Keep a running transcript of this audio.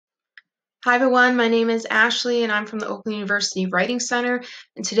Hi everyone, my name is Ashley and I'm from the Oakland University Writing Center.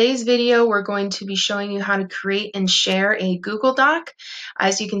 In today's video, we're going to be showing you how to create and share a Google Doc.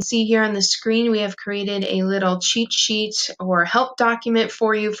 As you can see here on the screen, we have created a little cheat sheet or help document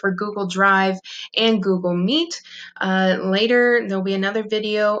for you for Google Drive and Google Meet. Later, there'll be another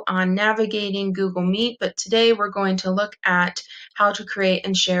video on navigating Google Meet, but today we're going to look at how to create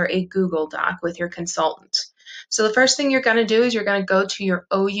and share a Google Doc with your consultant. So the first thing you're going to do is you're going to go to your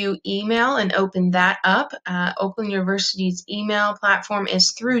OU email and open that up. Oakland University's email platform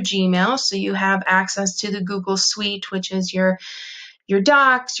is through Gmail, so you have access to the Google Suite, which is your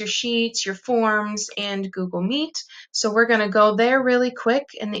docs, your sheets, your forms, and Google Meet. So we're going to go there really quick.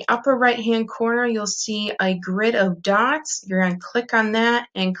 In the upper right-hand corner, you'll see a grid of dots. You're going to click on that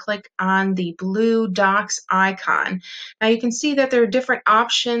and click on the blue docs icon. Now you can see that there are different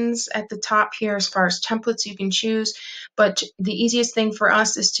options at the top here as far as templates you can choose, but the easiest thing for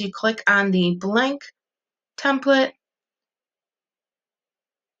us is to click on the blank template.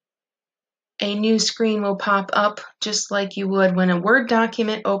 A new screen will pop up just like you would when a Word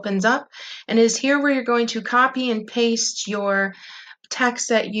document opens up, and it is here where you're going to copy and paste your text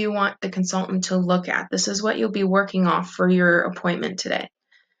that you want the consultant to look at. This is what you'll be working off for your appointment today.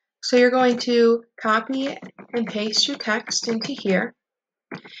 So you're going to copy and paste your text into here,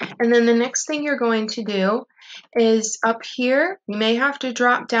 and then the next thing you're going to do is up here, you may have to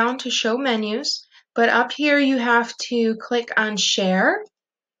drop down to show menus, but up here you have to click on share.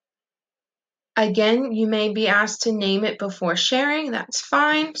 Again, you may be asked to name it before sharing. That's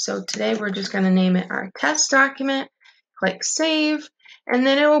fine. So today we're just going to name it our test document. Click save, and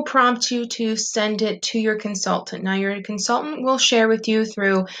then it will prompt you to send it to your consultant. Now your consultant will share with you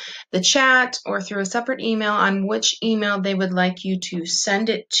through the chat or through a separate email on which email they would like you to send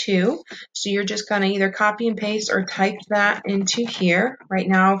it to. So you're just going to either copy and paste or type that into here. Right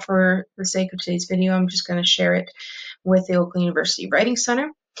now, for the sake of today's video, I'm just going to share it with the Oakland University Writing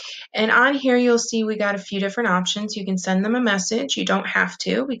Center. And on here, you'll see we got a few different options. You can send them a message. You don't have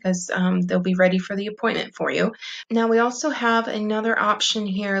to because they'll be ready for the appointment for you. Now, we also have another option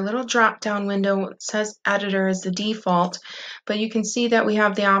here, a little drop-down window. It says editor as the default, but you can see that we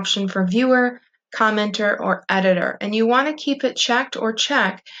have the option for viewer, commenter, or editor. And you want to keep it checked or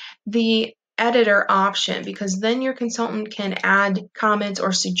check the editor option, because then your consultant can add comments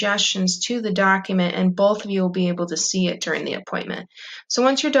or suggestions to the document and both of you will be able to see it during the appointment. So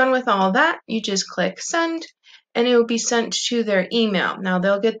once you're done with all that, you just click send and it will be sent to their email. Now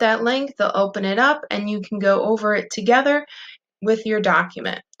they'll get that link, they'll open it up, and you can go over it together with your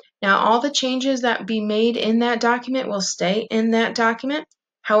document. Now all the changes that be made in that document will stay in that document.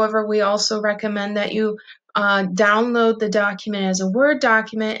 However, we also recommend that you download the document as a Word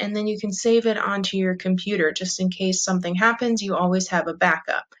document, and then you can save it onto your computer just in case something happens. You always have a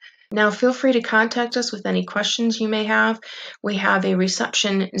backup. Now feel free to contact us with any questions you may have. We have a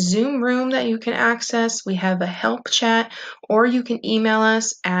reception Zoom room that you can access. We have a help chat, or you can email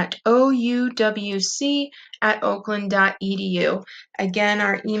us at ouwc@oakland.edu. Again,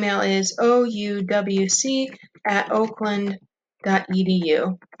 our email is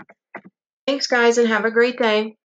ouwc@oakland.edu. Thanks, guys, and have a great day.